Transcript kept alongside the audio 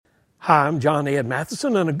Hi, I'm John Ed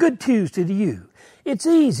Matheson, and a good Tuesday to you. It's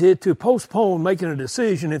easy to postpone making a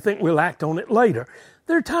decision and think we'll act on it later.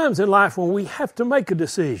 There are times in life when we have to make a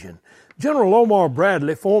decision. General Omar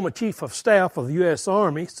Bradley, former Chief of Staff of the U.S.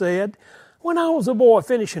 Army, said, "When I was a boy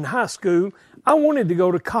finishing high school, I wanted to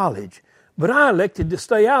go to college, but I elected to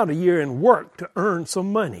stay out a year and work to earn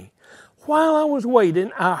some money. While I was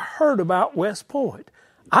waiting, I heard about West Point.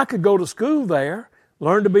 I could go to school there,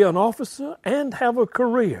 learn to be an officer, and have a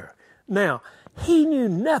career." Now, he knew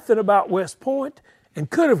nothing about West Point and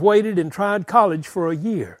could have waited and tried college for a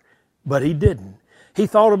year, but he didn't. He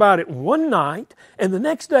thought about it one night, and the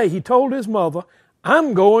next day he told his mother,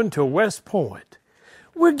 "I'm going to West Point."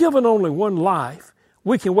 We're given only one life.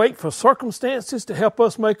 We can wait for circumstances to help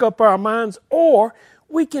us make up our minds, or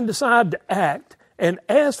we can decide to act and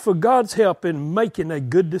ask for God's help in making a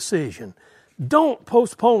good decision. Don't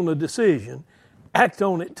postpone a decision. Act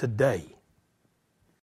on it today.